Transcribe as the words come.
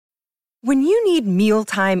When you need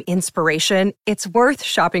mealtime inspiration, it's worth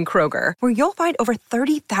shopping Kroger, where you'll find over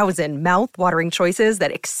 30,000 mouth-watering choices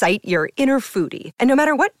that excite your inner foodie. And no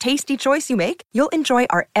matter what tasty choice you make, you'll enjoy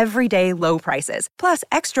our everyday low prices, plus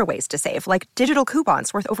extra ways to save, like digital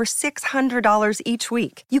coupons worth over $600 each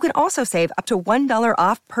week. You can also save up to $1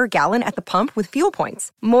 off per gallon at the pump with fuel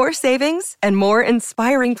points. More savings and more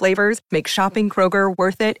inspiring flavors make shopping Kroger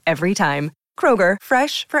worth it every time. Kroger,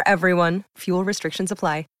 fresh for everyone. Fuel restrictions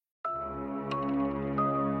apply.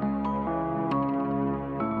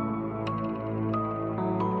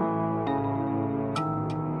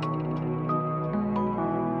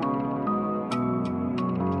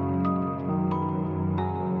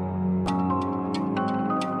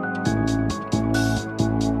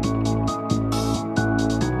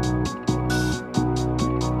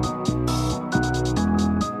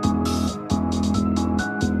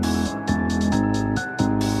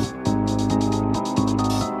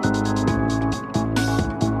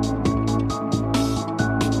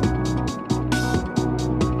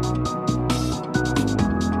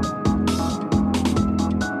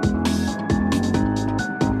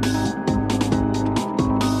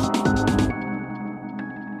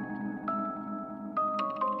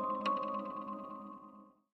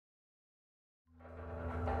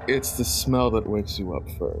 It's the smell that wakes you up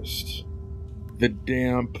first. The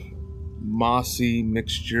damp, mossy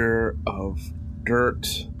mixture of dirt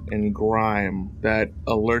and grime that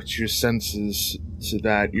alerts your senses to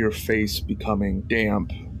that your face becoming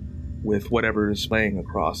damp with whatever is laying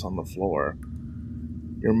across on the floor.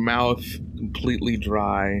 Your mouth completely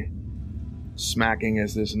dry, smacking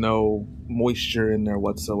as there's no moisture in there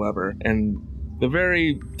whatsoever, and the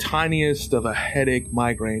very tiniest of a headache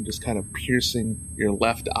migraine just kind of piercing your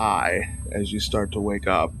left eye as you start to wake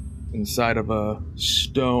up inside of a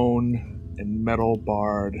stone and metal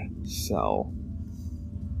barred cell.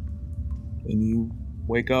 And you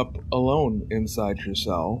wake up alone inside your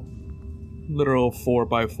cell. Literal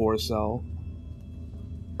 4x4 cell.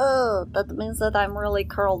 Oh, that means that I'm really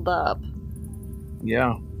curled up.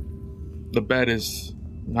 Yeah. The bed is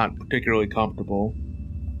not particularly comfortable.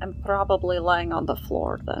 I'm probably lying on the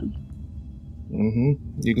floor then.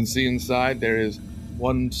 You can see inside there is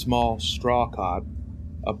one small straw cot,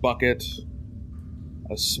 a bucket,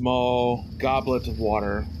 a small goblet of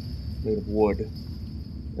water made of wood,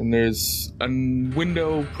 and there's a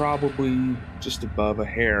window probably just above a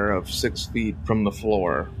hair of 6 feet from the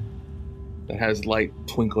floor that has light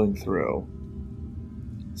twinkling through.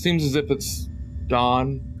 Seems as if it's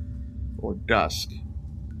dawn or dusk.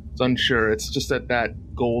 It's unsure. It's just at that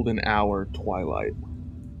golden hour twilight.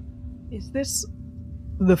 Is this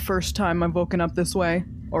the first time I've woken up this way?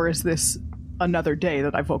 Or is this another day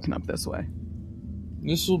that I've woken up this way?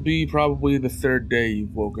 This will be probably the third day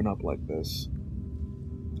you've woken up like this.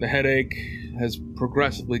 The headache has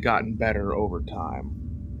progressively gotten better over time.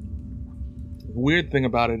 The weird thing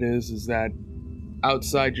about it is that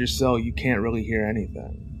outside your cell you can't really hear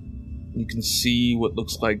anything. You can see what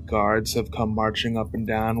looks like guards have come marching up and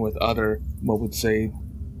down with other, what would say,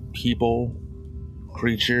 people,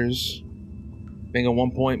 creatures. I think at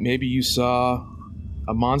one point maybe you saw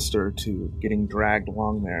a monster or two getting dragged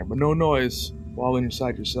along there, but no noise while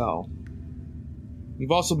inside your cell.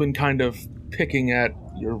 You've also been kind of picking at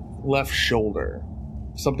your left shoulder.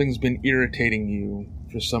 Something's been irritating you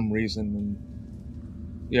for some reason,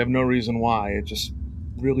 and you have no reason why. It just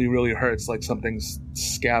really, really hurts, like something's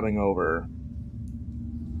scabbing over.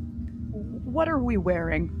 What are we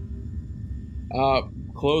wearing?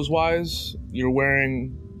 Clothes-wise, you're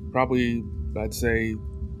wearing probably, I'd say,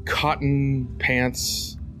 cotton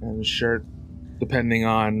pants and a shirt, depending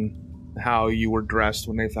on how you were dressed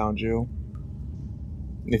when they found you.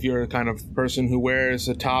 If you're the kind of person who wears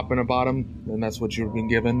a top and a bottom, then that's what you've been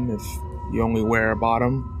given. If you only wear a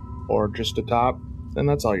bottom or just a top, then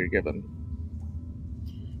that's all you're given.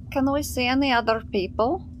 Can we see any other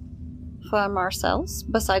people from ourselves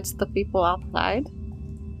besides the people outside?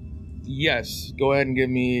 Yes, go ahead and give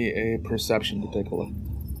me a perception to take a look.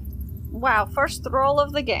 Wow, first roll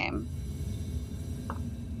of the game.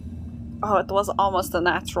 Oh, it was almost a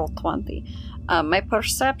natural 20. My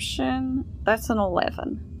perception, that's an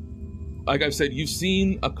 11. Like I've said, you've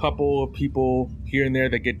seen a couple of people here and there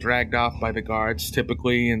that get dragged off by the guards,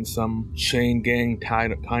 typically in some chain gang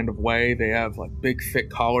kind of way. They have like big thick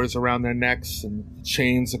collars around their necks and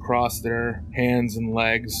chains across their hands and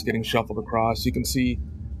legs getting shuffled across. You can see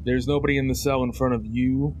there's nobody in the cell in front of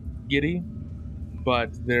you, Giddy, but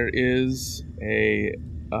there is a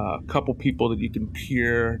couple people that you can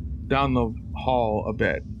peer down the hall a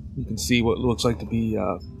bit. You can see what looks like to be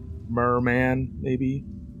a merman, maybe.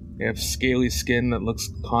 They have scaly skin that looks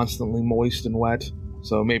constantly moist and wet,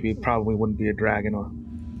 so maybe it probably wouldn't be a dragon.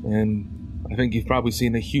 And I think you've probably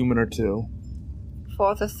seen a human or two.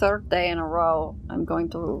 For the third day in a row, I'm going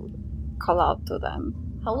to call out to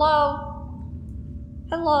them. Hello?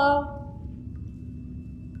 Hello?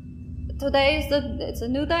 It's a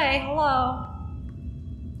new day. Hello?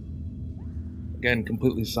 Again,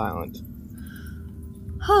 completely silent.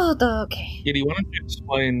 Oh, okay. Giddy, why don't you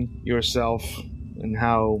explain yourself and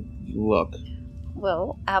how you look?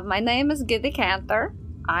 Well, my name is Giddy Cantor.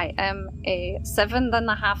 I am a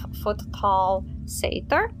 7.5-foot tall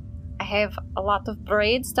satyr. I have a lot of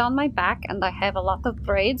braids down my back, and I have a lot of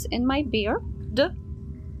braids in my beard.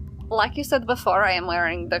 Like you said before, I am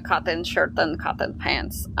wearing the cotton shirt and cotton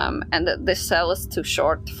pants, and this cell is too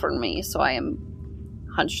short for me, so I am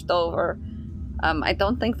hunched over. I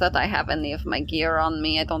don't think that I have any of my gear on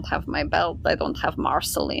me. I don't have my belt. I don't have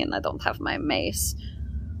Marceline. I don't have my mace.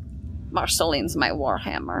 Marceline's my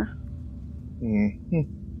warhammer.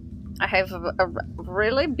 I have a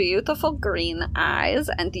really beautiful green eyes,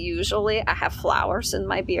 and usually I have flowers in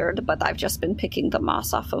my beard, but I've just been picking the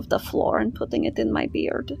moss off of the floor and putting it in my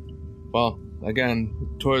beard. Well, again,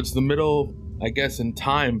 towards the middle, I guess, in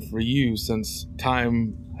time for you, since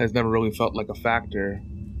time has never really felt like a factor,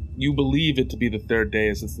 you believe it to be the third day,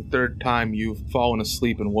 as it's the third time you've fallen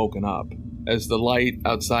asleep and woken up, as the light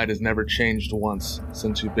outside has never changed once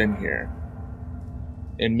since you've been here.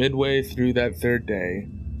 And midway through that third day,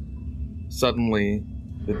 suddenly,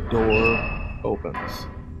 the door opens.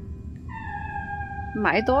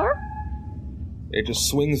 My door? It just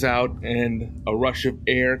swings out, and a rush of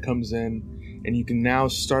air comes in, and you can now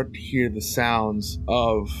start to hear the sounds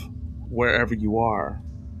of wherever you are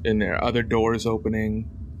in there. Other doors opening,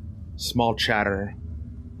 small chatter.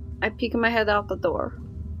 I peek my head out the door.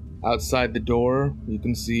 Outside the door, you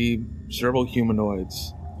can see several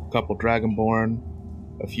humanoids, a couple dragonborn,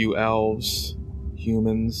 a few elves,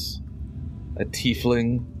 humans, a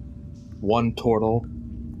tiefling, one turtle.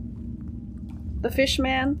 The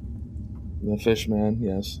fishman? The fishman,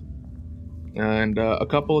 yes. And a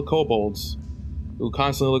couple of kobolds who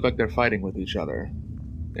constantly look like they're fighting with each other.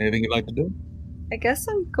 Anything you'd like to do? I guess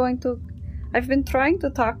I've been trying to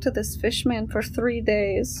talk to this fishman for 3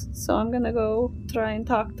 days, so I'm gonna go try and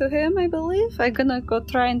talk to him, I believe. I'm gonna go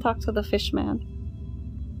try and talk to the fishman.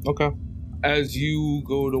 Okay. As you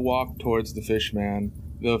go to walk towards the fishman,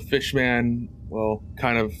 will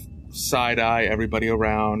kind of side-eye everybody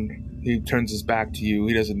around. He turns his back to you.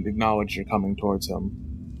 He doesn't acknowledge you're coming towards him.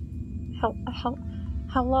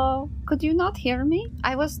 Hello? Could you not hear me?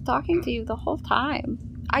 I was talking to you the whole time.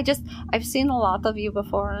 I've seen a lot of you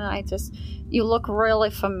before, and you look really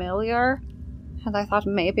familiar. And I thought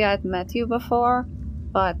maybe I'd met you before,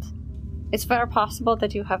 but it's very possible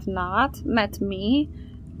that you have not met me.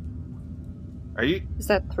 Is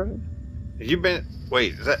that true?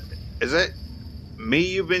 Wait, is that me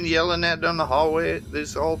you've been yelling at down the hallway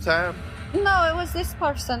this whole time? No, it was this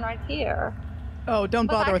person right here. Oh, don't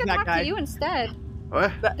bother with that guy. I can talk to you instead.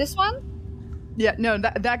 What? This one? Yeah, no,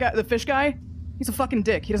 that guy, the fish guy, he's a fucking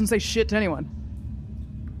dick. He doesn't say shit to anyone.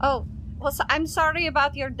 Oh, well, I'm sorry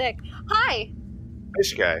about your dick. Hi!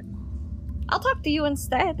 Fish guy. I'll talk to you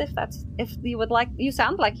instead if you would like. You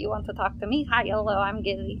sound like you want to talk to me. Hi, hello, I'm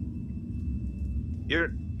Giddy. You're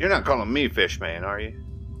not calling me Fishman, are you?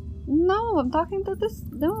 No, I'm talking to this.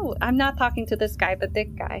 No, I'm not talking to this guy, the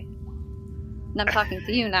dick guy. And I'm talking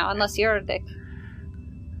to you now, unless you're a dick.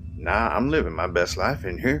 Nah, I'm living my best life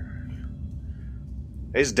in here.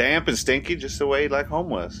 It's damp and stinky, just the way like home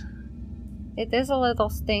was. It is a little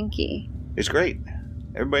stinky. It's great.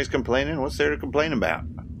 Everybody's complaining. What's there to complain about?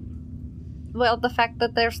 Well, the fact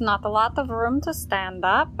that there's not a lot of room to stand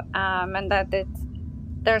up, and that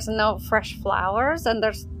there's no fresh flowers, and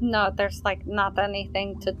there's not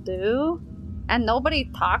anything to do, and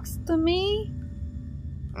nobody talks to me.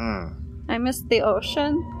 I miss the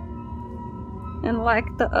ocean, and like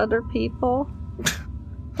the other people.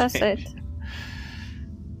 That's it.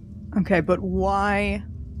 Okay, but why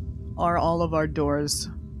are all of our doors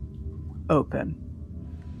open?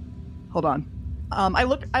 Hold on. I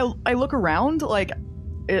look around,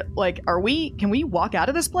 can we walk out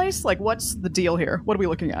of this place? Like, what's the deal here? What are we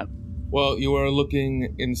looking at? Well, you are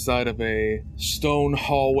looking inside of a stone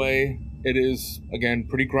hallway. It is, again,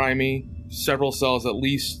 pretty grimy. Several cells, at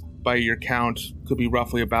least by your count, could be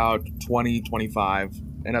roughly about 20, 25.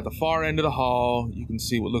 And at the far end of the hall, you can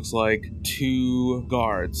see what looks like 2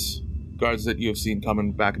 guards that you have seen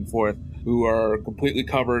coming back and forth, who are completely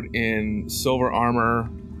covered in silver armor.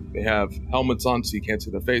 They have helmets on so you can't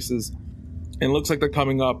see their faces. And it looks like they're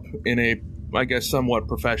coming up in a, I guess, somewhat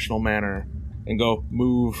professional manner. and go,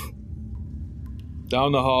 move.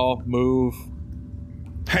 Down the hall, move.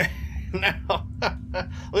 No.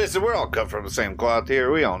 Listen, we're all cut from the same cloth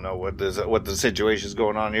here. We all know what the situation's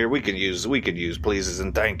going on here. We can use pleases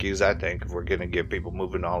and thank yous, I think, if we're gonna get people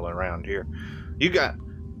moving all around here. You got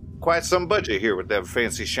quite some budget here with them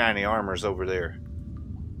fancy shiny armors over there.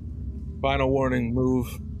 Final warning, move.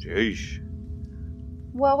 Jeez.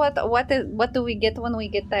 Well, what do we get when we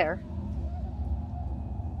get there?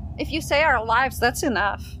 If you say our lives, that's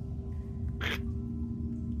enough.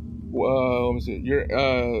 Let me see.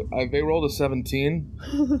 They rolled a 17.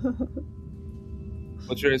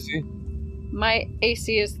 What's your AC? My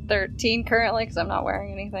AC is 13 currently because I'm not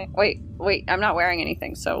wearing anything. Wait, I'm not wearing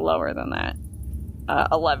anything, so lower than that.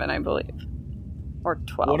 11, I believe. Or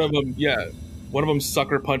 12. One of them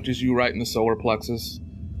sucker punches you right in the solar plexus.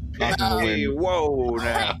 Hey, whoa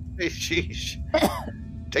now. Hey, sheesh.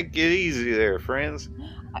 Take it easy there, friends.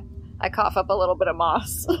 I cough up a little bit of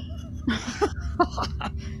moss.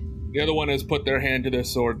 The other one has put their hand to their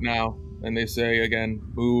sword now, and they say again,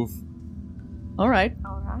 move. All right.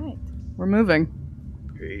 We're moving.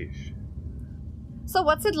 Jeez. So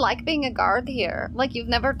what's it like being a guard here? Like, you've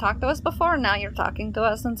never talked to us before, now you're talking to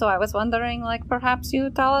us, and so I was wondering, like, perhaps you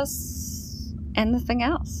tell us anything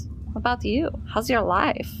else about you. How's your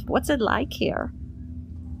life? What's it like here?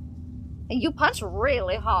 And you punch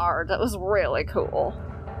really hard. That was really cool.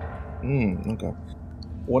 Okay.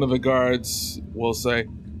 One of the guards will say,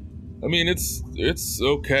 I mean, it's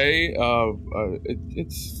okay.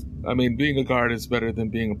 Being a guard is better than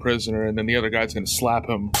being a prisoner. And then the other guy's going to slap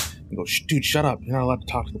him and go, dude, shut up. You're not allowed to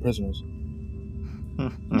talk to the prisoners.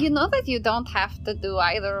 You know that you don't have to do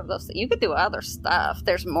either of those. You could do other stuff.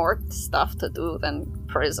 There's more stuff to do than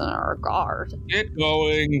prisoner or guard. Get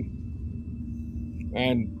going.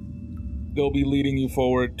 And they'll be leading you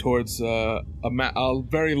forward towards a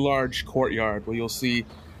very large courtyard where you'll see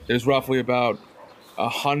there's roughly about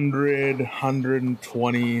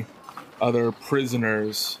 120 other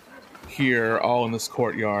prisoners here, all in this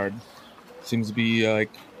courtyard. Seems to be like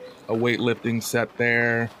a weightlifting set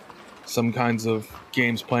there, some kinds of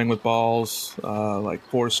games playing with balls, like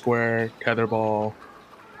Foursquare, tetherball.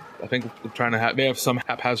 I think they have some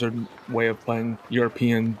haphazard way of playing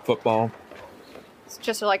European football. It's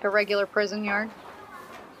just like a regular prison yard.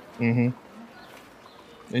 Mm-hmm.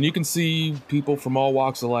 And you can see people from all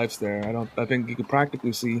walks of life there. I think you could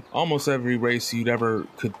practically see almost every race you'd ever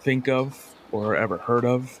could think of or ever heard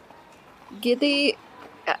of. Giddy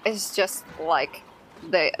is just like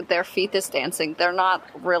their feet is dancing. They're not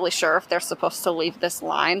really sure if they're supposed to leave this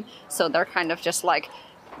line, so they're kind of just like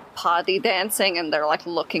potty dancing, and they're like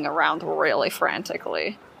looking around really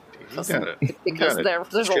frantically. Because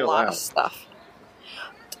there's a lot of stuff.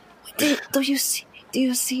 Do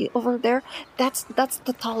you see over there? That's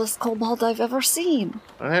the tallest kobold I've ever seen.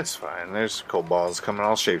 Well, that's fine. There's kobolds coming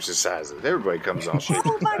all shapes and sizes. Everybody comes all shapes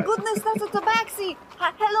Oh my goodness, that's a tabaxi!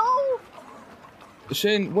 Hello?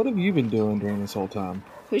 Shane, what have you been doing during this whole time?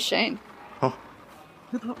 Who's Shane? Huh?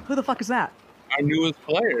 Who the fuck is that? Our newest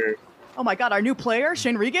player. Oh my god, our new player,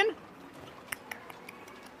 Shane Regan?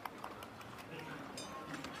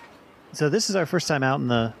 So this is our first time out in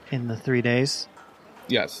the 3 days.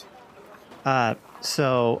 Yes.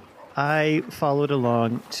 So I followed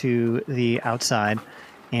along to the outside,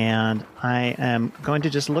 and I am going to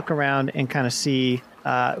just look around and kind of see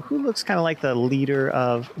who looks kind of like the leader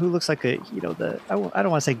of, who looks like I don't want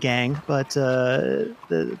to say gang, but the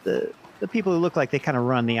people who look like they kind of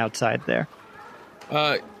run the outside there.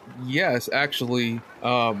 Yes, actually.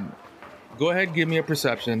 Go ahead and give me a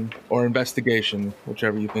perception or investigation,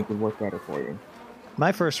 whichever you think would work better for you.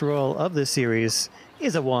 My first roll of this series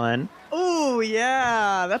is a 1. Oh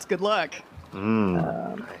yeah, that's good luck.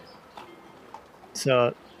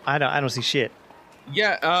 So I don't see shit.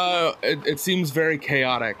 Yeah, it seems very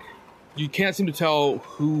chaotic. You can't seem to tell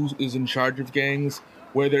who is in charge of gangs,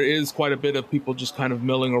 where there is quite a bit of people just kind of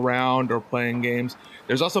milling around or playing games.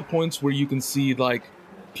 There's also points where you can see, like,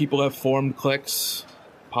 people have formed cliques,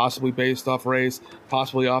 possibly based off race,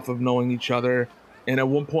 possibly off of knowing each other. And at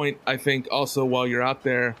one point, I think also while you're out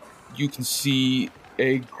there, you can see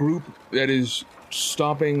a group that is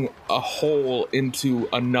stomping a hole into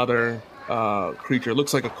another creature. It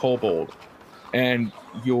looks like a kobold. And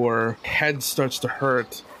your head starts to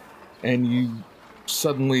hurt, and you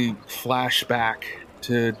suddenly flash back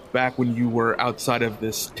to back when you were outside of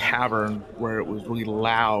this tavern where it was really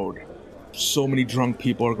loud. So many drunk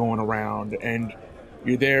people are going around, and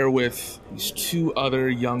you're there with these 2 other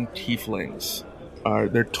young tieflings.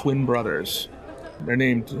 They're twin brothers. They're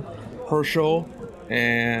named Herschel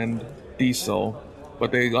and Diesel.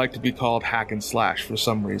 but they like to be called Hack and Slash for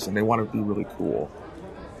some reason. They want to be really cool.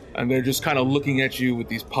 And they're just kind of looking at you with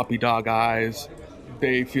these puppy dog eyes.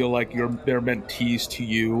 They feel like they're mentees to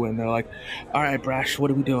you, and they're like, all right, Brash, what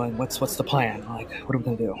are we doing? What's the plan? Like, what are we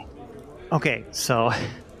going to do? Okay, so,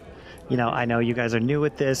 I know you guys are new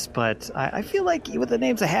with this, but I feel like with the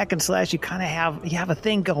names of Hack and Slash, you kind of have a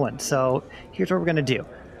thing going. So here's what we're going to do.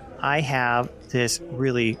 I have this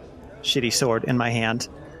really shitty sword in my hand,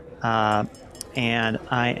 and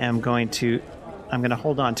I'm going to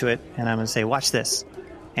hold on to it, and I'm going to say, watch this.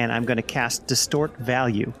 And I'm going to cast Distort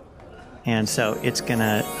Value. And so it's going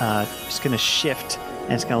to shift,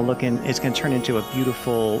 and it's going to turn into a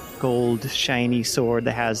beautiful gold shiny sword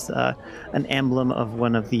that has an emblem of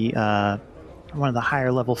one of the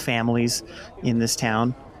higher level families in this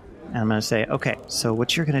town. And I'm going to say, okay, so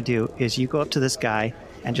what you're going to do is you go up to this guy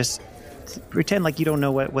and just pretend like you don't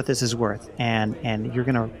know what this is worth, and you're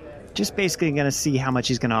going to just basically going to see how much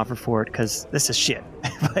he's going to offer for it, because this is shit.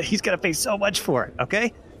 But he's going to pay so much for it,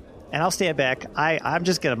 okay? And I'll stand back. I'm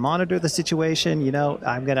just going to monitor the situation.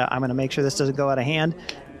 I'm gonna make sure this doesn't go out of hand,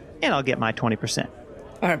 and I'll get my 20%.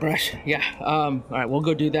 All right, Brush. Yeah. All right, we'll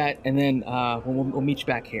go do that, and then we'll meet you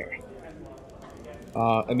back here.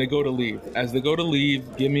 And they go to leave. As they go to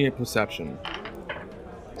leave, give me a perception.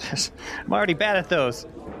 I'm already bad at those.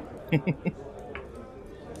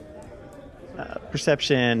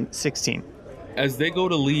 Perception 16. As they go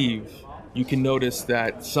to leave, you can notice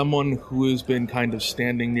that someone who has been kind of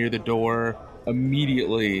standing near the door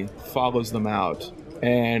immediately follows them out.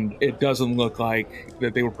 And it doesn't look like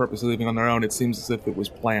that they were purposely leaving on their own. It seems as if it was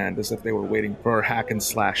planned, as if they were waiting for Hack and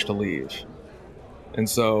Slash to leave. And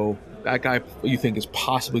so that guy you think is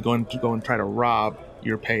possibly going to go and try to rob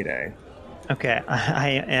your payday. Okay,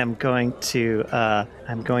 I am going to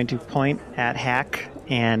point at Hack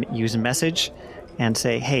and use a message and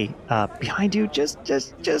say, hey, behind you, just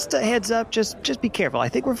a heads up, just be careful. I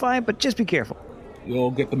think we're fine, but just be careful.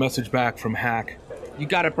 You'll get the message back from Hack. You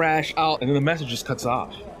got it, Brash. And then the message just cuts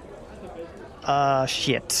off.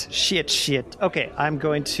 Shit. Okay, I'm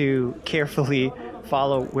going to carefully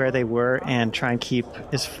follow where they were and try and keep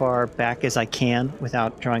as far back as I can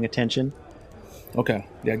without drawing attention. Okay,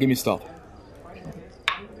 yeah, give me stealth.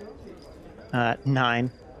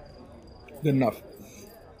 9. Good enough.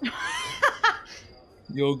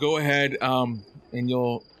 You'll go ahead and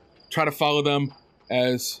you'll try to follow them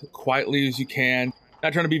as quietly as you can.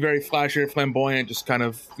 Not trying to be very flashy or flamboyant, just kind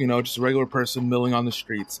of, just a regular person milling on the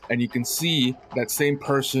streets. And you can see that same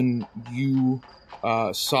person you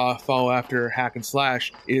saw follow after Hack and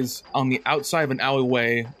Slash is on the outside of an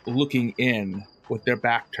alleyway looking in with their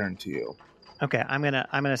back turned to you. Okay, I'm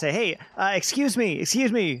gonna say, hey, excuse me,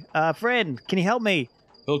 friend, can you help me?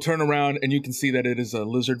 He'll turn around and you can see that it is a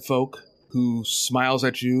lizard folk who smiles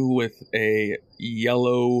at you with a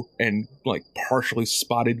yellow and partially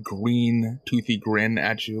spotted green toothy grin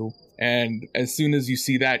at you. And as soon as you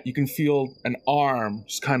see that, you can feel an arm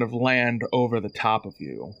just kind of land over the top of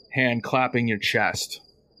you, hand clapping your chest.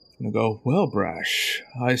 And go, well, Brash,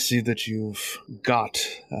 I see that you've got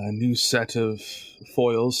a new set of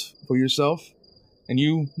foils for yourself, and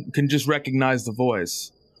you can just recognize the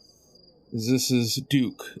voice. This is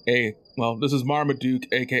Duke, this is Marmaduke,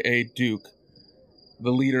 aka Duke,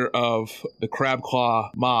 the leader of the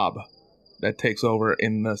Crabclaw mob that takes over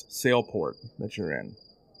in the sailport that you're in.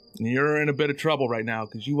 And you're in a bit of trouble right now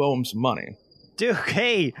because you owe him some money. Duke,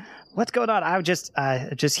 hey, what's going on? I'm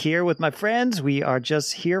just here with my friends. We are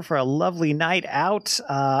just here for a lovely night out.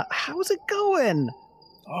 How's it going?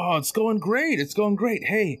 Oh, it's going great.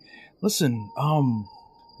 Hey, listen,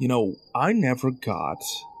 I never got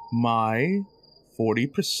my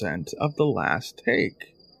 40% of the last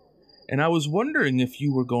take. And I was wondering if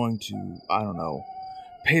you were going to,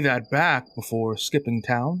 pay that back before skipping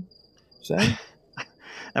town, say?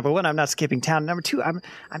 Number one, I'm not skipping town. Number two, I'm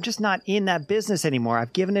just not in that business anymore.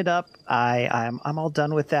 I've given it up. I'm all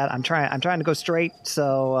done with that. I'm trying to go straight.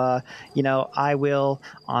 So, I will,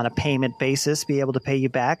 on a payment basis, be able to pay you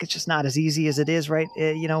back. It's just not as easy as it is, right?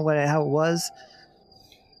 How it was.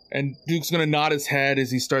 And Duke's going to nod his head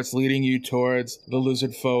as he starts leading you towards the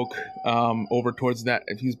lizard folk, over towards that.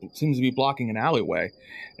 He seems to be blocking an alleyway.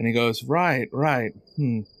 And he goes, right.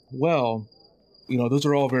 Well, those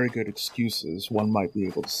are all very good excuses, one might be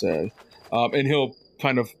able to say. And he'll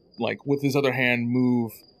kind of, with his other hand,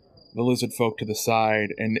 move the lizard folk to the side.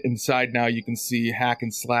 And inside now you can see Hack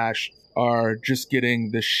and Slash are just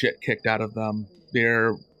getting the shit kicked out of them.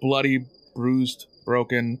 They're bloody, bruised,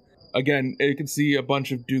 broken. Again, you can see a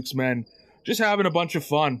bunch of Duke's men just having a bunch of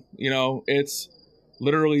fun. It's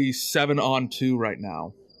literally 7-on-2 right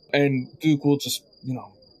now. And Duke will just,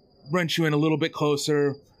 wrench you in a little bit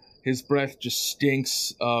closer. His breath just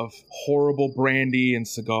stinks of horrible brandy and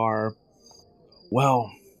cigar.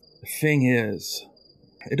 Well, the thing is,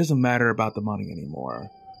 it doesn't matter about the money anymore.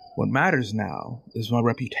 What matters now is my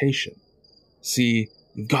reputation. See,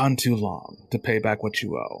 you've gone too long to pay back what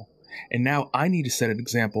you owe. And now I need to set an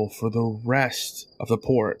example for the rest of the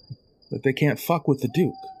port that they can't fuck with the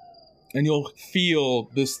Duke. And you'll feel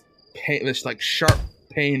this pain, this like sharp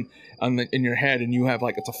pain in your head, and you have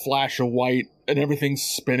like, it's a flash of white and everything's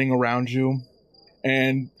spinning around you.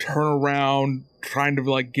 And turn around, trying to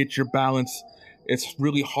like get your balance. It's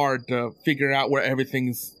really hard to figure out where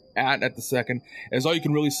everything's at the second, as all you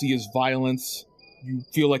can really see is violence. You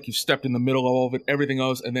feel like you've stepped in the middle of all of it, everything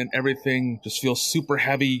else, and then everything just feels super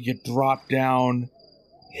heavy. You drop down,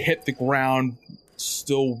 hit the ground,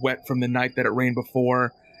 still wet from the night that it rained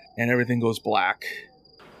before, and everything goes black.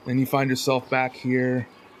 Then you find yourself back here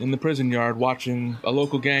in the prison yard watching a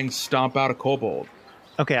local gang stomp out a kobold.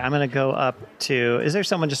 Okay, I'm going to go up to... Is there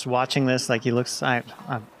someone just watching this? Like, he looks... I'm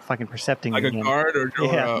fucking percepting. Like a guard? Or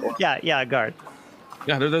a guard.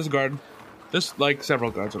 Yeah, there's a guard. There's like several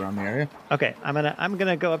guards around the area. Okay, I'm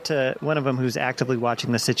gonna go up to one of them who's actively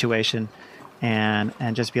watching the situation, and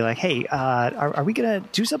just be like, "Hey, are we gonna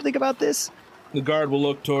do something about this?" The guard will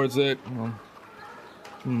look towards it.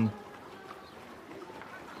 I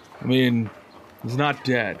mean, he's not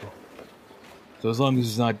dead, so as long as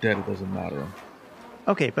he's not dead, it doesn't matter.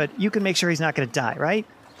 Okay, but you can make sure he's not gonna die, right?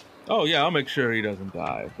 Oh yeah, I'll make sure he doesn't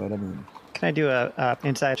die. But I mean, can I do a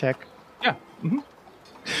insight check? Yeah. Mm-hmm.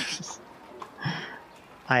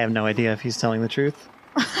 I have no idea if he's telling the truth.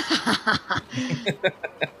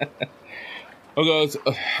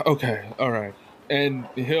 Okay, all right. And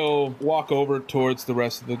he'll walk over towards the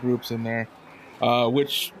rest of the groups in there,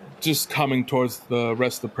 which just coming towards the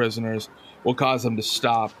rest of the prisoners will cause them to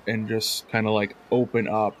stop and just kind of like open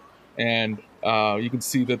up. And you can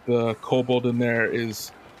see that the kobold in there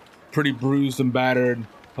is pretty bruised and battered.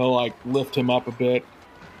 He'll like lift him up a bit,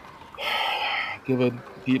 give a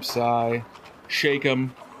deep sigh, shake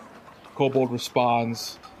him. Kobold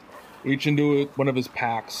responds, reach into one of his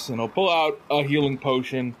packs, and he'll pull out a healing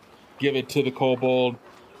potion, give it to the kobold.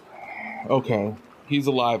 Okay, he's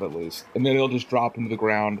alive at least. And then he'll just drop him to the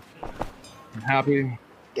ground. Happy?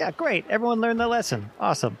 Yeah, great. Everyone learned the lesson.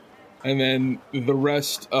 Awesome. And then the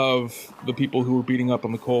rest of the people who were beating up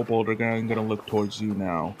on the kobold are going to look towards you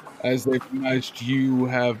now, as they've realized you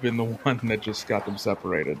have been the one that just got them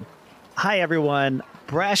separated. Hi, everyone.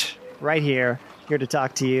 Brash right here to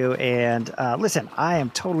talk to you. And listen, I am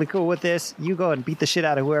totally cool with this. You go and beat the shit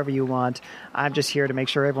out of whoever you want. I'm just here to make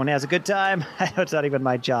sure everyone has a good time. I know it's not even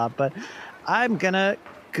my job, but I'm going to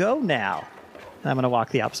go now. And I'm going to walk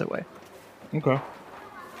the opposite way. Okay.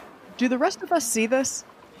 Do the rest of us see this?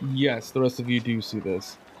 Yes, the rest of you do see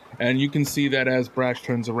this. And you can see that as Brash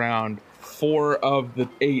turns around, 4 of the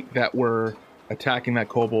 8 that were attacking that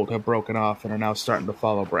kobold have broken off and are now starting to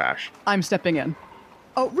follow Brash. I'm stepping in.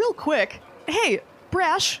 Oh, real quick. Hey,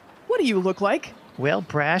 Brash, what do you look like? Well,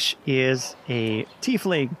 Brash is a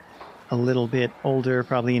tiefling, a little bit older,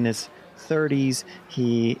 probably in his 30s.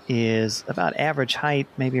 He is about average height,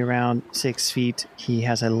 maybe around 6 feet. He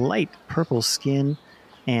has a light purple skin,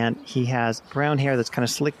 and he has brown hair that's kind of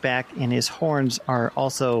slicked back, and his horns are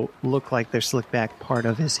also look like they're slicked back part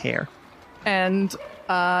of his hair. And,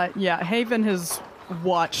 Haven has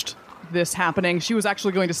watched this happening. She was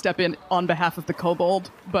actually going to step in on behalf of the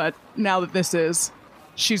kobold, but now that this is,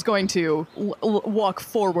 she's going to walk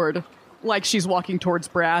forward like she's walking towards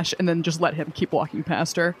Brash and then just let him keep walking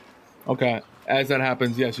past her. Okay. As that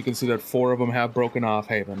happens, yes, you can see that 4 of them have broken off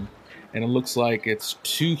Haven. And it looks like it's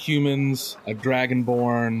 2 humans, a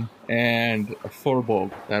dragonborn, and a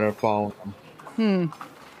Furbolg that are following them.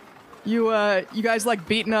 You guys like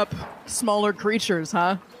beating up smaller creatures,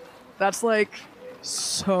 huh? That's like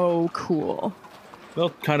so cool. They'll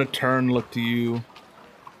kind of turn, look to you,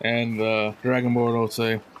 and the dragonborn will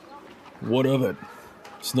say, "What of it?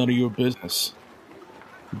 It's none of your business.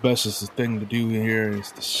 The bestest thing to do here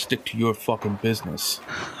is to stick to your fucking business."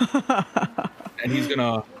 And he's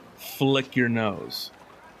gonna flick your nose.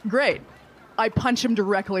 Great. I punch him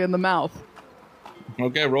directly in the mouth.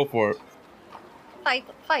 Okay, roll for it. Fight.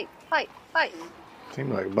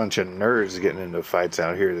 Seem like a bunch of nerds getting into fights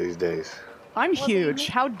out here these days. I'm huge.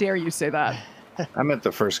 How dare you say that? I meant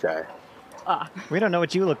the first guy. We don't know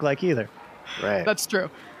what you look like either. Right. That's true.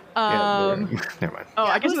 Never mind. Oh,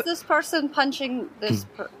 Yeah, I guess who's this person punching this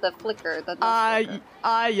the flicker?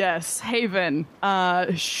 yes, Haven.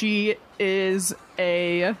 She is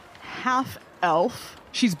a half elf.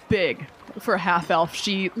 She's big for a half elf.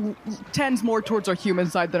 She tends more towards our human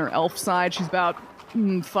side than our elf side. She's about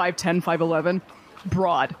 5'10", 5'11",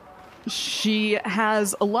 broad. She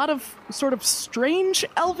has a lot of sort of strange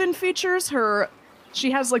elven features.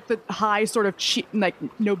 She has like the high sort of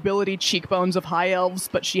nobility cheekbones of high elves,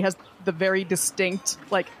 but she has the very distinct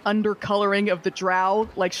like undercoloring of the drow.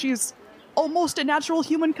 Like she's almost a natural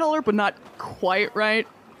human color, but not quite right.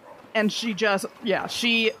 And she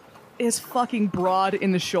is fucking broad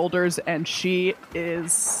in the shoulders, and she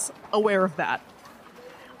is aware of that.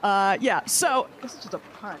 So this is just a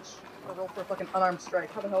punch. I'll roll for a fucking unarmed strike.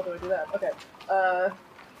 How the hell do I do that? Okay.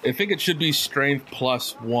 I think it should be strength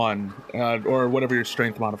 +1, or whatever your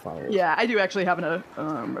strength modifier is. Yeah, I do actually have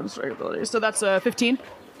an strike ability. So that's 15?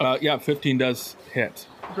 15 does hit.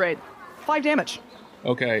 Great. 5 damage.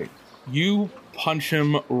 Okay. You punch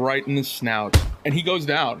him right in the snout, and he goes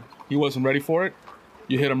down. He wasn't ready for it.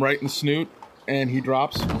 You hit him right in the snoot, and he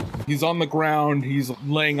drops. He's on the ground. He's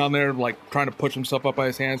laying on there, like, trying to push himself up by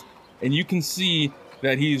his hands. And you can see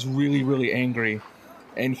that he's really, really angry.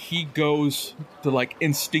 And he goes to, like,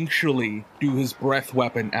 instinctually do his breath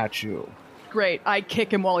weapon at you. Great. I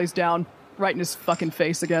kick him while he's down, right in his fucking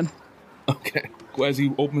face again. Okay. As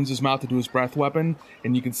he opens his mouth to do his breath weapon,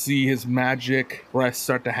 and you can see his magic breath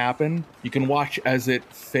start to happen, you can watch as it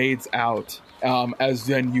fades out, as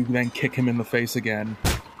then you kick him in the face again.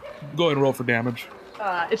 Go ahead and roll for damage.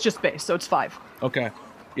 It's just base, so it's 5. Okay.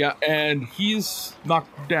 Yeah, and he's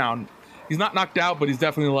knocked down. He's not knocked out, but he's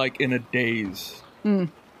definitely, like, in a daze.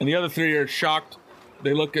 And the other 3 are shocked.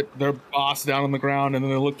 They look at their boss down on the ground, and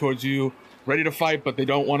then they look towards you, ready to fight, but they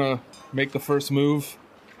don't want to make the first move.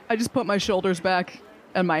 I just put my shoulders back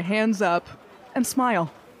and my hands up and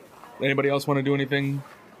smile. Anybody else want to do anything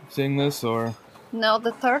seeing this, or? No,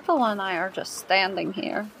 the turtle and I are just standing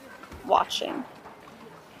here, watching.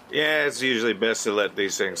 Yeah, it's usually best to let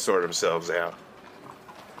these things sort themselves out.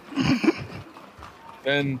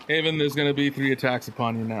 Then, Haven, there's going to be 3 attacks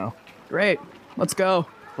upon you now. Great. Let's go.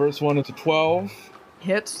 First one is a 12.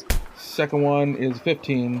 Hits. Second one is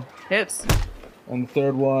 15. Hits. And the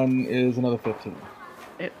third one is another 15.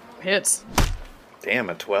 It hits. Damn,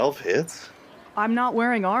 a 12 hits? I'm not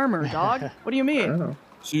wearing armor, dog. What do you mean?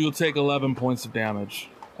 So you'll take 11 points of damage.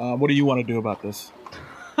 What do you want to do about this?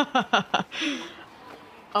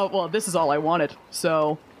 Oh, well, this is all I wanted.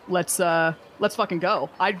 So let's fucking go.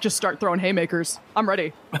 I just start throwing haymakers. I'm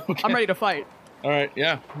ready. Okay. I'm ready to fight. All right,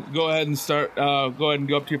 yeah. Go ahead and start. Go ahead and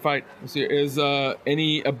go up to your fight. Let's see, is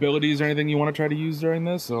any abilities or anything you want to try to use during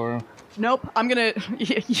this, or? Nope. I'm gonna.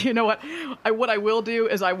 You know what? What I will do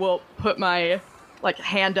is I will put my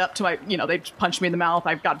hand up to my. They punched me in the mouth.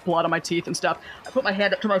 I've got blood on my teeth and stuff. I put my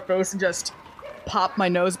hand up to my face and just pop my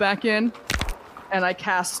nose back in, and I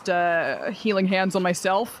cast Healing Hands on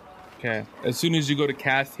myself. Okay. As soon as you go to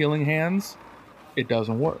cast Healing Hands, it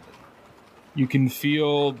doesn't work. You can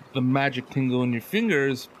feel the magic tingle in your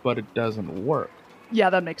fingers, but it doesn't work. Yeah,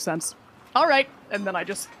 that makes sense. All right, and then I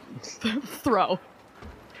just throw.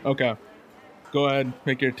 Okay. Go ahead,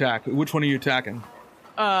 make your attack. Which one are you attacking?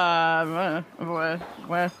 Human?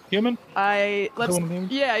 Let's.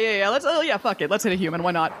 Yeah. Let's. Fuck it. Let's hit a human.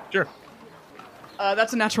 Why not? Sure.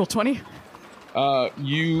 That's a natural 20.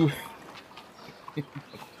 You.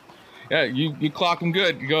 Yeah, you clock him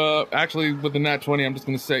good. You go, actually, with the nat 20, I'm just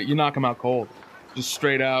going to say, you knock him out cold. Just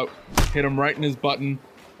straight out, hit him right in his button,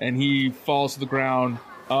 and he falls to the ground.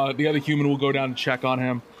 The other human will go down to check on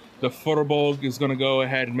him. The Futterbolg is going to go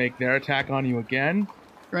ahead and make their attack on you again.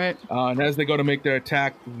 Right. And as they go to make their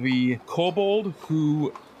attack, the kobold,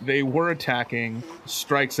 who they were attacking,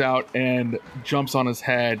 strikes out and jumps on his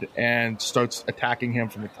head and starts attacking him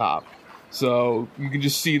from the top. So you can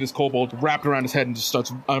just see this kobold wrapped around his head and just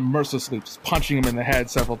starts mercilessly just punching him in the head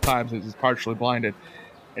several times as he's partially blinded.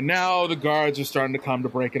 And now the guards are starting to come to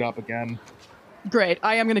break it up again. Great.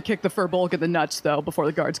 I am going to kick the Furbolg in the nuts, though, before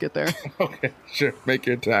the guards get there. Okay, sure. Make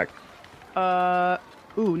your attack.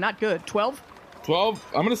 Not good. 12? 12?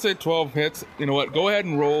 I'm going to say 12 hits. You know what? Go ahead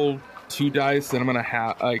and roll 2 dice, and I'm going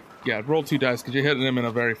to roll 2 dice, because you're hitting him in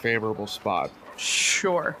a very favorable spot.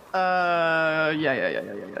 Sure. Yeah.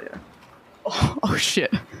 Oh,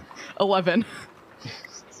 shit. 11.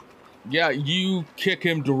 Yeah, you kick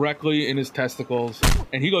him directly in his testicles,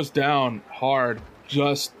 and he goes down hard,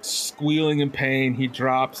 just squealing in pain. He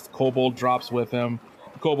drops. The kobold drops with him.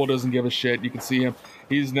 The kobold doesn't give a shit. You can see him.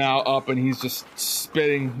 He's now up, and he's just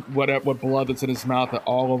spitting what blood that's in his mouth at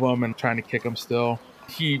all of them and trying to kick him still.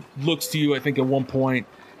 He looks to you, I think, at one point,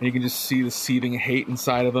 and you can just see the seething hate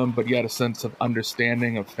inside of him, but yet a sense of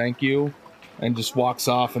understanding of thank you, and just walks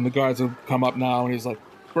off. And the guards have come up now, and he's like,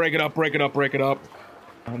 break it up.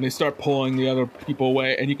 And they start pulling the other people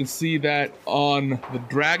away, and you can see that on the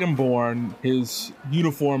Dragonborn, his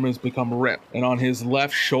uniform has become ripped, and on his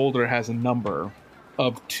left shoulder has a number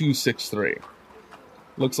of 263.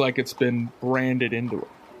 Looks like it's been branded into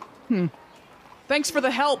it. Thanks for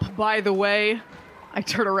the help, by the way. I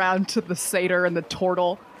turn around to the satyr and the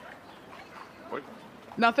turtle. What?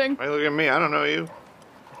 Nothing? Why look at me? I don't know you.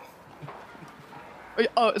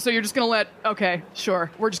 Oh, so you're just gonna let? Okay, sure.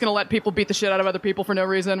 We're just gonna let people beat the shit out of other people for no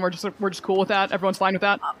reason. We're just cool with that. Everyone's fine with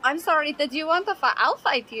that. I'm sorry, did you want to fight? I'll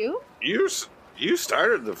fight you. You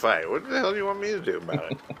started the fight. What the hell do you want me to do about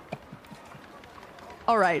it?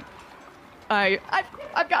 All right.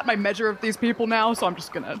 I've got my measure of these people now, so I'm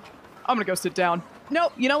gonna go sit down. No,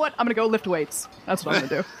 you know what? I'm gonna go lift weights. That's what I'm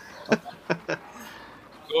gonna do.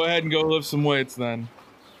 Go ahead and go lift some weights then.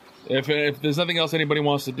 If there's nothing else anybody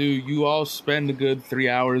wants to do, you all spend a good 3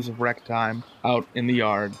 hours of rec time out in the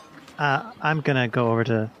yard. I'm going to go over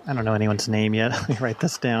to... I don't know anyone's name yet. Let me write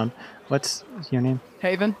this down. What's your name?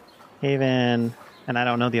 Haven. Haven. And I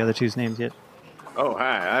don't know the other two's names yet. Oh,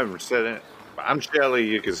 hi. I haven't said it. I'm Shelly.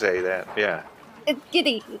 You can say that. Yeah. It's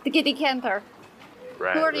Giddy, the Giddy Cantor.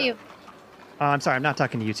 Right. Who are right. you? Oh, I'm sorry. I'm not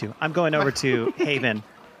talking to you two. I'm going over to Haven.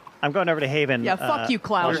 I'm going over to Haven. Yeah, fuck you,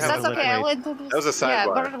 Klaus. I'll just have That's a okay, I'll lift introduce. That was a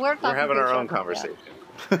sidebar. Yeah, we're talking having to our each own other, conversation.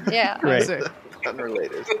 Yeah. Great. That's it.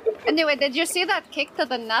 Unrelated. Anyway, did you see that kick to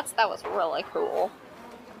the nuts? That was really cool.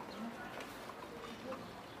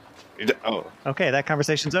 Oh. Okay, that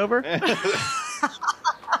conversation's over.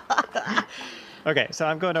 Okay, so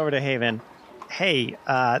I'm going over to Haven. Hey,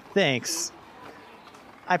 thanks.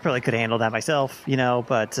 I probably could handle that myself,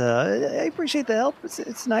 but I appreciate the help.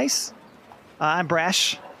 It's nice. I'm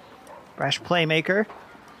Brash Playmaker.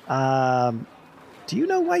 Do you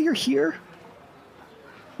know why you're here?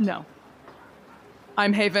 No.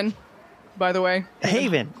 I'm Haven, by the way.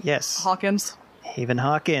 Haven, yes. Hawkins. Haven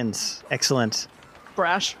Hawkins. Excellent.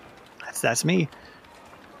 Brash. That's me.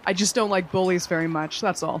 I just don't like bullies very much,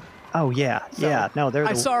 that's all. Oh, yeah. So, yeah. No, they're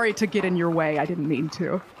I'm the... sorry to get in your way. I didn't mean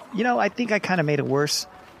to. I think I kind of made it worse,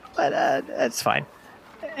 but that's fine.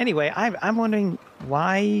 Anyway, I'm wondering,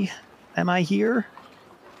 why am I here?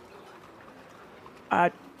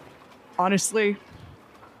 Honestly,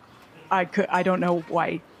 I don't know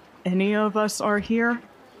why any of us are here.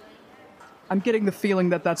 I'm getting the feeling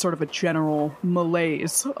that that's sort of a general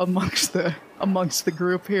malaise amongst the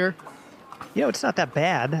group here. It's not that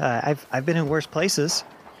bad. I've been in worse places.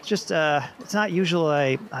 It's just it's not usual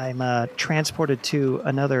I'm transported to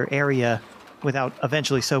another area without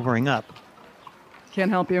eventually sobering up.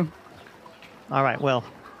 Can't help you. All right, well,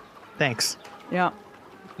 thanks. Yeah.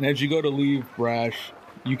 And as you go to leave, Brash,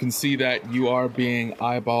 you can see that you are being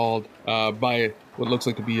eyeballed by what looks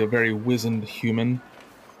like to be a very wizened human,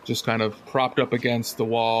 just kind of propped up against the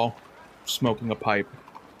wall, smoking a pipe.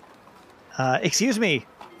 Excuse me,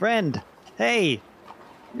 friend. Hey.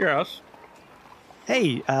 Yes.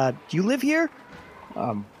 Hey, do you live here?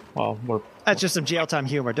 Well, we're... That's just some jail time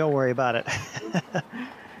humor. Don't worry about it.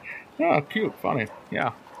 Oh, cute, funny,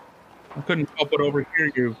 yeah. I couldn't help but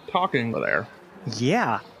overhear you talking there.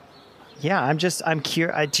 Yeah. I'm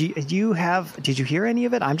curious. Did you hear any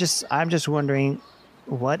of it? I'm just wondering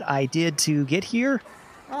what I did to get here.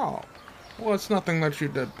 Oh, well, it's nothing that you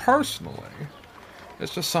did personally.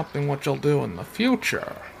 It's just something what you'll do in the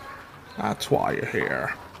future. That's why you're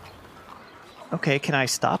here. Okay, can I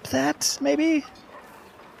stop that, maybe?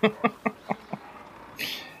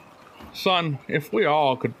 Son, if we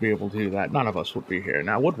all could be able to do that, none of us would be here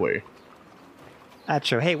now, would we? That's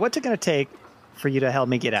true. Hey, what's it going to take for you to help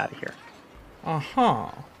me get out of here? Uh-huh.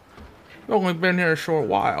 You've only been here a short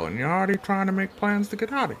while, and you're already trying to make plans to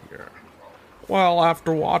get out of here. Well,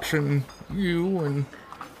 after watching you and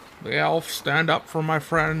the elf stand up for my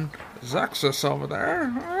friend Zexus over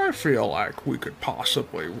there, I feel like we could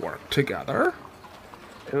possibly work together.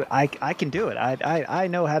 I can do it. I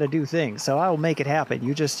know how to do things, so I'll make it happen.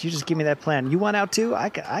 You just give me that plan. You want out too?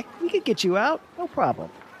 We could get you out. No problem.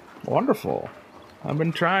 Wonderful. I've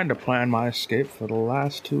been trying to plan my escape for the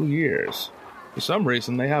last 2 years. For some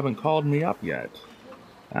reason, they haven't called me up yet.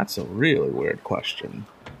 That's a really weird question.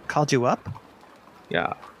 Called you up?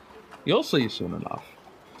 Yeah. You'll see soon enough.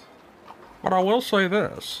 But I will say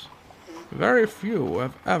this. Very few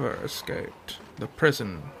have ever escaped the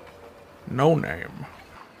prison No Name.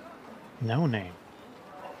 No name.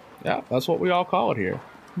 Yeah, that's what we all call it here.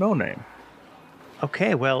 No name.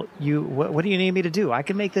 Okay, well, what do you need me to do? I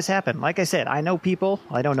can make this happen. Like I said, I know people.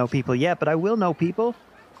 I don't know people yet, but I will know people.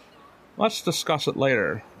 Let's discuss it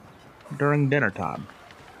later. During dinner time.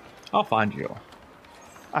 I'll find you.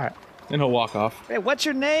 All right. Then he'll walk off. Hey, what's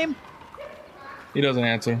your name? He doesn't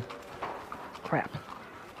answer. Crap.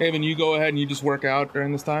 Haven, you go ahead and you just work out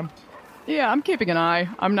during this time? Yeah, I'm keeping an eye.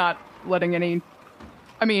 I'm not letting any...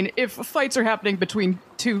 I mean, if fights are happening between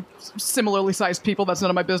two similarly sized people, that's none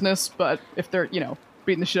of my business. But if they're,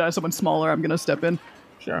 beating the shit out of someone smaller, I'm going to step in.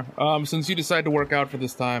 Sure. Since you decide to work out for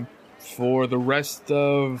this time, for the rest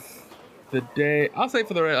of the day, I'll say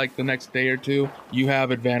for the next day or two, you have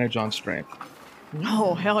advantage on strength.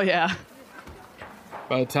 Oh, hell yeah.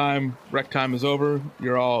 By the time rec time is over,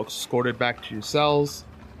 you're all escorted back to your cells,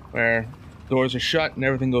 where doors are shut and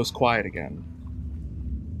everything goes quiet again.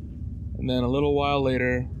 And then a little while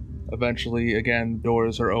later, eventually, again,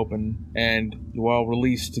 doors are open, and you are all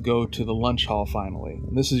released to go to the lunch hall finally.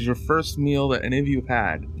 And this is your first meal that any of you have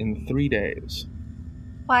had in 3 days.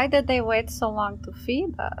 Why did they wait so long to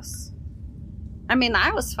feed us? I mean,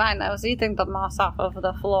 I was fine. I was eating the moss off of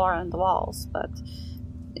the floor and walls, but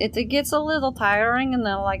it gets a little tiring, and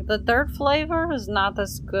then, the dirt flavor is not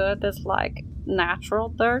as good as, natural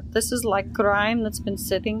dirt. This is grime that's been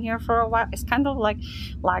sitting here for a while. It's kind of like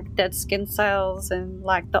dead skin cells and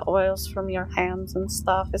the oils from your hands and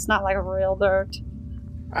stuff. It's not like real dirt.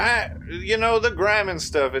 The grime and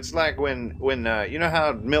stuff, it's like when you know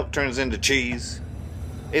how milk turns into cheese?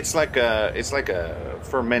 It's like a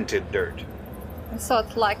fermented dirt. So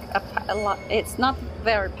it's it's not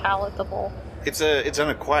very palatable. It's an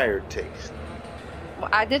acquired taste.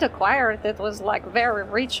 Well, I did acquire it. It was very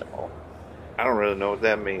reachable. I don't really know what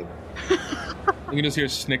that means. You can just hear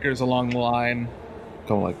snickers along the line,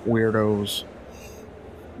 going like weirdos.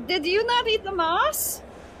 Did you not eat the moss?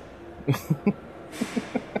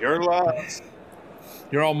 You're lost.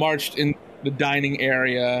 You're all marched in the dining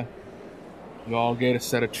area. You all get a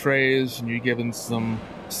set of trays, and you're given some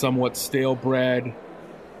somewhat stale bread,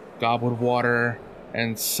 goblet of water,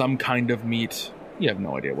 and some kind of meat. You have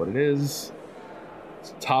no idea what it is.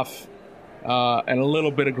 It's tough. And a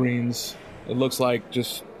little bit of greens. It looks like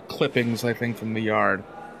just clippings, I think, from the yard.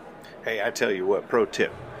 Hey, I tell you what, pro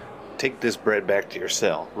tip. Take this bread back to your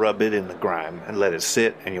cell, rub it in the grime, and let it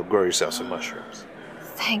sit, and you'll grow yourself some mushrooms.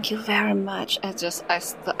 Thank you very much. I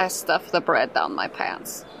stuff the bread down my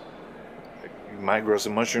pants. You might grow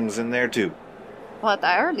some mushrooms in there, too. But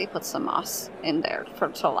I already put some moss in there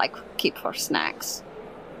to keep for snacks.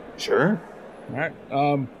 Sure. All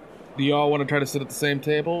right. Do you all want to try to sit at the same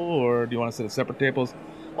table, or do you want to sit at separate tables?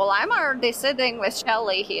 Well, I'm already sitting with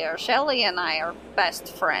Shelly here. Shelly and I are best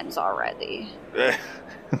friends already.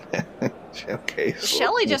 Okay. So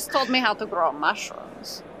Shelly just told me how to grow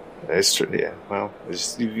mushrooms. That's true. Yeah. Well,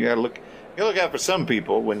 you gotta look. You look out for some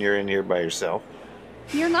people when you're in here by yourself.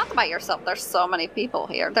 You're not by yourself. There's so many people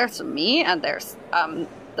here. There's me, and there's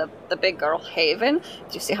the big girl Haven.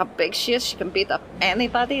 Do you see how big she is? She can beat up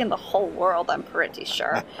anybody in the whole world, I'm pretty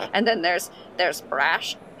sure. And then there's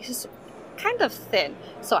Brash. He's kind of thin,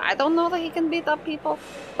 so I don't know that he can beat up people,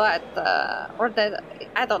 but I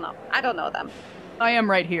don't know. I don't know them. I am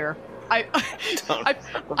right here. I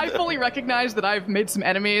fully recognize that I've made some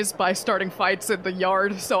enemies by starting fights in the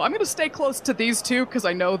yard, so I'm going to stay close to these two because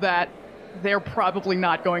I know that they're probably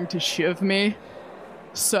not going to shiv me.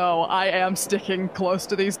 So I am sticking close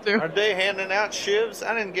to these two. Are they handing out shivs?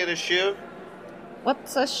 I didn't get a shiv.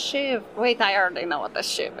 What's a shiv? Wait, I already know what a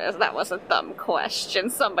shiv is. That was a dumb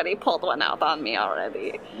question. Somebody pulled one out on me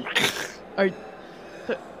already.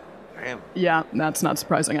 Damn. Yeah, that's not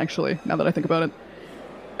surprising, actually, now that I think about it.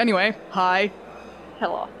 Anyway, hi.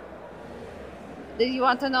 Hello. Do you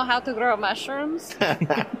want to know how to grow mushrooms?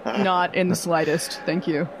 Not in the slightest, thank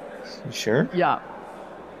you. You sure? Yeah.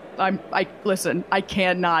 Listen, I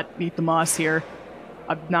cannot eat the moss here.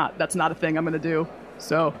 That's not a thing I'm gonna do,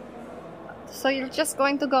 so... So you're just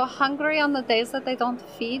going to go hungry on the days that they don't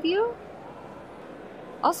feed you?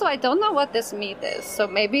 Also, I don't know what this meat is, so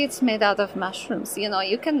maybe it's made out of mushrooms.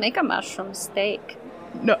 You can make a mushroom steak.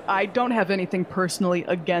 No, I don't have anything personally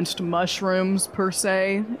against mushrooms, per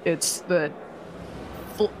se. It's the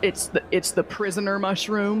prisoner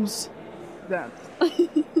mushrooms. That's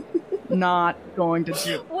not going to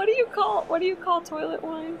do... What do you call toilet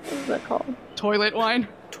wine? What is that called? Toilet wine?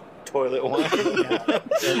 Toilet wine.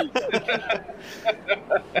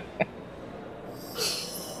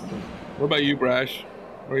 What about you, Brash?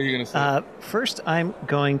 What are you going to say? First, I'm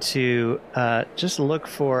going to just look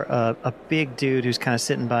for a big dude who's kind of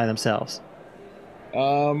sitting by themselves.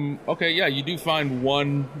 Okay, yeah, you do find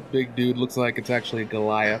one big dude. Looks like it's actually a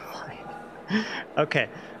Goliath. Okay,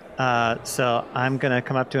 so I'm going to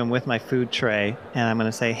come up to him with my food tray, and I'm going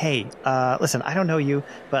to say, hey, listen, I don't know you,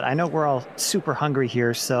 but I know we're all super hungry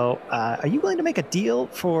here, so are you willing to make a deal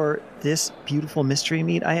for this beautiful mystery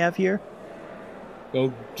meat I have here?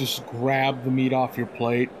 They'll just grab the meat off your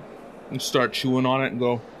plate and start chewing on it and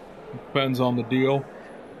go, depends on the deal.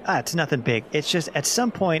 It's nothing big. It's just at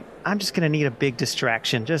some point, I'm just going to need a big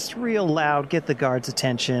distraction. Just real loud, get the guards'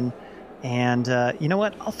 attention. And you know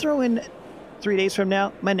what? I'll throw in 3 days from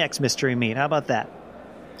now my next mystery meat. How about that?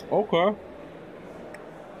 Okay.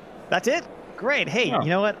 That's it? Great. Hey, Yeah. You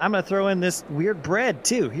know what? I'm going to throw in this weird bread,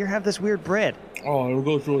 too. Here, have this weird bread. Oh, it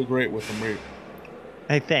goes really great with the meat.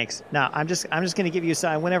 Hey, thanks. Now, I'm just going to give you a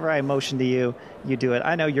sign. Whenever I motion to you, you do it.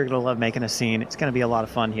 I know you're going to love making a scene. It's going to be a lot of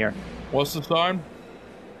fun here. What's the sign?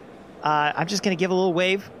 I'm just going to give a little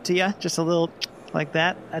wave to you. Just a little like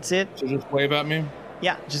that. That's it. So just wave at me?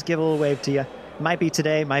 Yeah, just give a little wave to you. Might be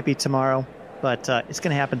today, might be tomorrow, but it's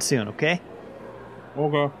going to happen soon, okay?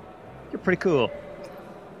 Okay. You're pretty cool.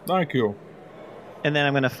 Thank you. And then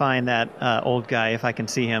I'm going to find that old guy if I can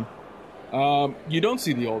see him. You don't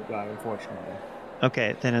see the old guy, unfortunately.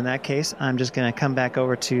 Okay, then in that case, I'm just going to come back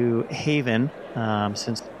over to Haven,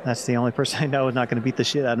 since that's the only person I know is not going to beat the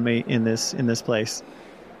shit out of me in this place.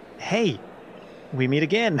 Hey, we meet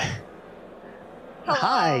again. Hello.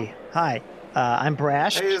 Hi. I'm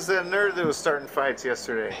Brash. Hey, is that nerd that was starting fights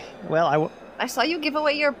yesterday? Well, I saw you give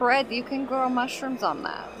away your bread. You can grow mushrooms on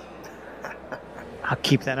that. I'll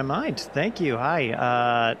keep that in mind. Thank you.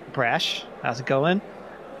 Hi, Brash. How's it going?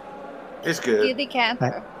 It's good. Giddy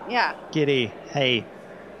Canter. Yeah. Giddy. Hey.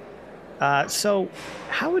 So,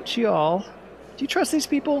 how would you all... Do you trust these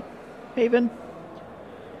people, Haven?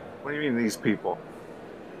 What do you mean, these people?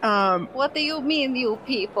 What do you mean, you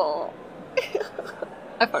people?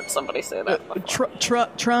 I've heard somebody say that before.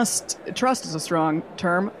 Trust is a strong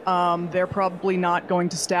term. They're probably not going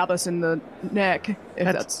to stab us in the neck. If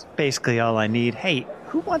That's basically all I need. Hey,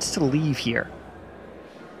 who wants to leave here?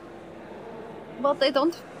 Well, they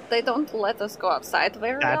don't let us go outside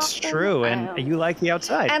very That's often. true, and you like the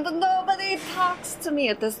outside. And nobody talks to me.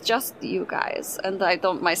 It is just you guys, and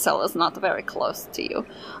my cell is not very close to you.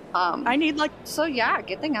 I need So yeah,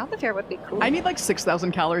 getting out of here would be cool.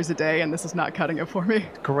 6,000 calories a day, and this is not cutting it for me.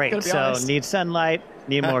 Great. Gotta be So, honest. need sunlight,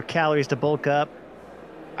 need more calories to bulk up.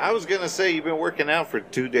 I was gonna say you've been working out for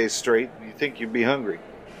 2 days straight. You think you'd be hungry?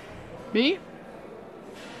 Me?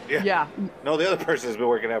 Yeah. Yeah. No, the other person's been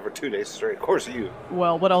working out for 2 days straight. Of course, you.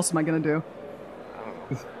 Well, what else am I gonna do? I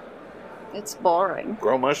don't know. It's boring.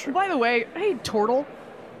 Grow mushrooms. By the way, hey, Tortle.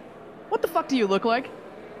 What the fuck do you look like?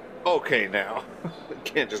 Okay, now you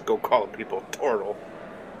can't just go calling people turtle.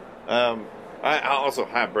 I also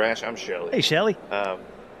hi Brash. I'm Shelly. Hey, Shelly.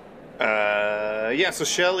 Yeah. So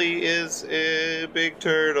Shelly is a big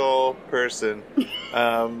turtle person.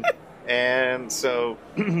 And so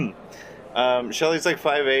Shelly's like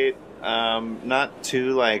 5'8". Not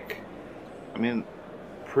too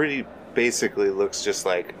pretty. Basically looks just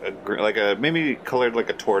like a maybe colored like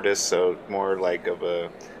a tortoise, so more like of a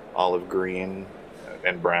olive green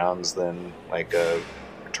and browns than like a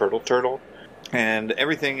turtle. And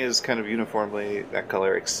everything is kind of uniformly that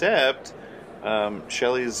color, except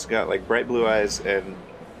Shelly's got like bright blue eyes, and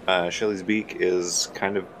Shelly's beak is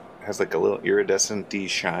has like a little iridescent-y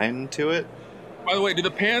shine to it. By the way, do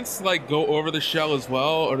the pants like go over the shell as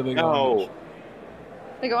well, or do they go? No,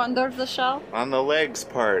 They go under the shell. on the legs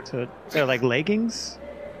part. So they're like leggings?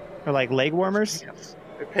 Or like leg warmers?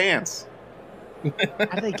 They're pants. How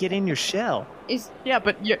do they get in your shell? Yeah,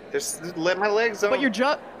 but Just let my legs on. your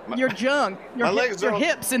junk, your legs don't-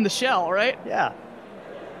 hips in the shell, right? Yeah.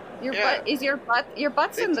 Your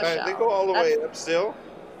butt's in the shell. They go all the That's- way up still.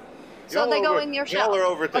 So they go in your shell.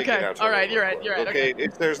 Y'all are overthinking Okay, it. all right, you're right. Okay,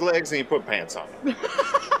 if there's legs, then you put pants on.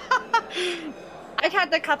 I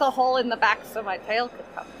had to cut a hole in the back so my tail could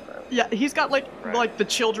come through. Yeah, he's got Right. like the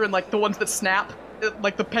children, like the ones that snap.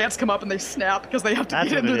 Like the pants come up and they snap because they have to That's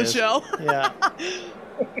get what into it the is. shell. Yeah.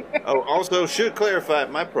 Oh, also, should clarify,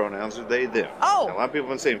 my pronouns are they, them. Oh. A lot of people have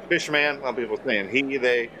been saying fishman, a lot of people are saying he,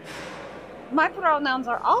 they. My pronouns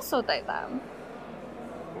are also they, them.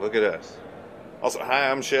 Look at us. Also,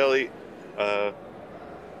 hi, I'm Shelly. I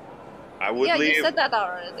would Yeah, leave. you said that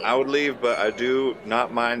already. I would leave, but I do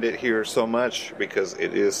not mind it here so much because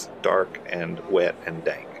it is dark and wet and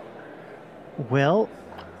dank. Well,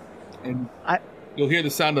 And I- you'll hear the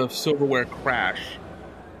sound of silverware crash,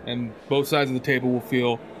 and both sides of the table will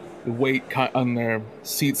feel the weight on their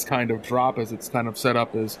seats kind of drop as it's kind of set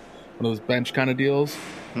up as one of those bench kind of deals.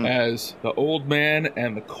 As the old man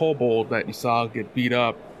and the kobold that you saw get beat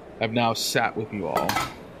up have now sat with you all.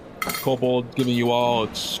 Kobold giving you all an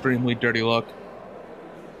extremely dirty look.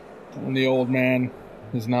 And the old man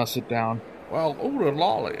is now sit down. Well, Oda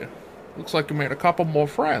Lolly, looks like you made a couple more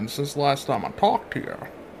friends since the last time I talked to you.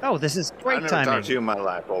 oh, this is I great never timing. talked to you in my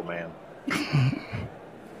life, old man.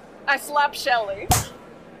 I slapped Shelly.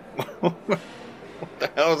 What the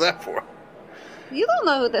hell is that for? You don't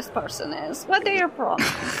know who this person is. What are your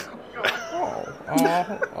pronouns?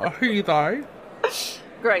 He, they.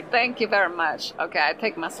 Great, thank you very much. Okay, I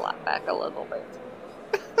take my slap back a little bit.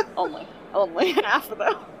 only half of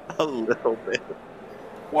them. A little bit.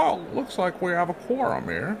 Well, looks like we have a quorum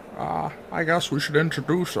here. I guess we should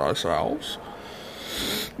introduce ourselves.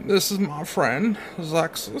 This is my friend,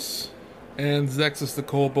 Zexus. And Zexus the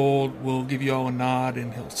Kobold will give you all a nod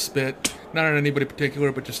and he'll spit. Not at anybody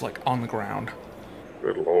particular, but just like on the ground.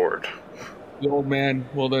 Good lord. The old man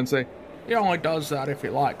will then say, he only does that if he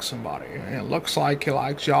likes somebody, and it looks like he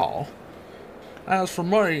likes y'all. As for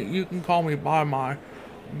me, you can call me by my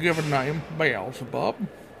given name, Beelzebub,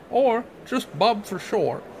 or just Bub for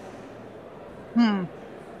short.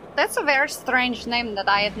 That's a very strange name that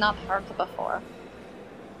I had not heard before.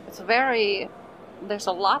 There's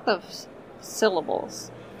a lot of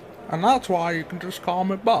syllables. And that's why you can just call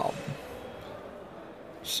me Bub.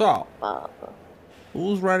 So, Bub.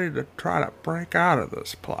 who's ready to try to break out of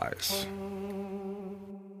this place?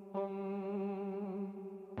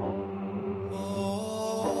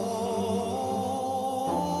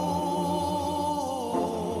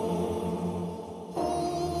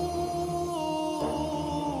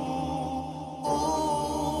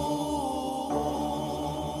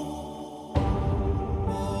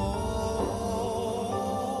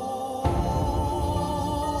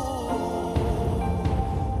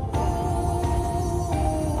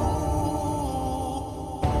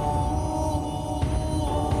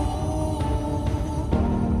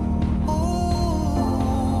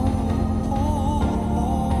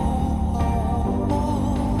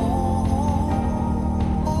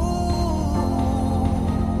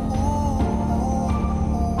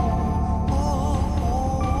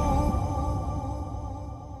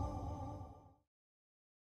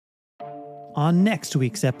 On next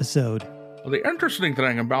week's episode, The interesting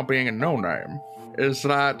thing about being a no-name is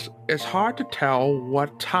that it's hard to tell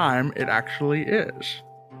what time it actually is.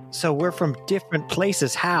 so we're from different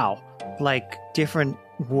places. How? Like different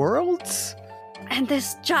worlds? And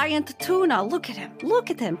this giant tuna, look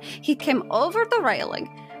at him. He came over the railing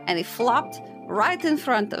and he flopped right in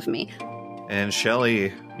front of me. And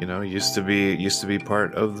Shelly, used to be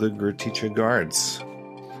part of the Graticha Guards.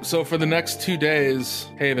 So for the next 2 days,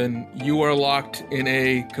 Haven, you are locked in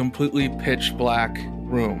a completely pitch black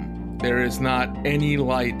room. There is not any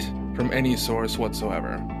light from any source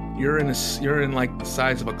whatsoever. You're in like the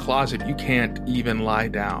size of a closet. You can't even lie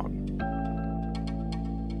down.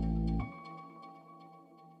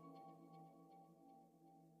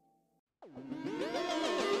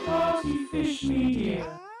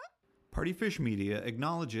 Partyfish Media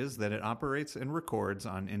acknowledges that it operates and records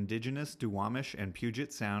on indigenous Duwamish and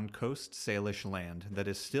Puget Sound Coast Salish land that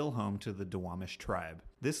is still home to the Duwamish tribe.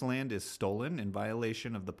 This land is stolen in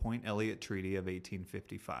violation of the Point Elliott Treaty of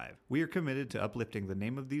 1855. We are committed to uplifting the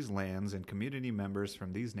name of these lands and community members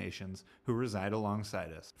from these nations who reside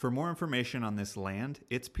alongside us. For more information on this land,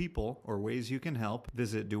 its people, or ways you can help,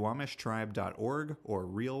 visit duwamishtribe.org or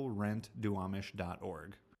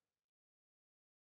realrentduwamish.org.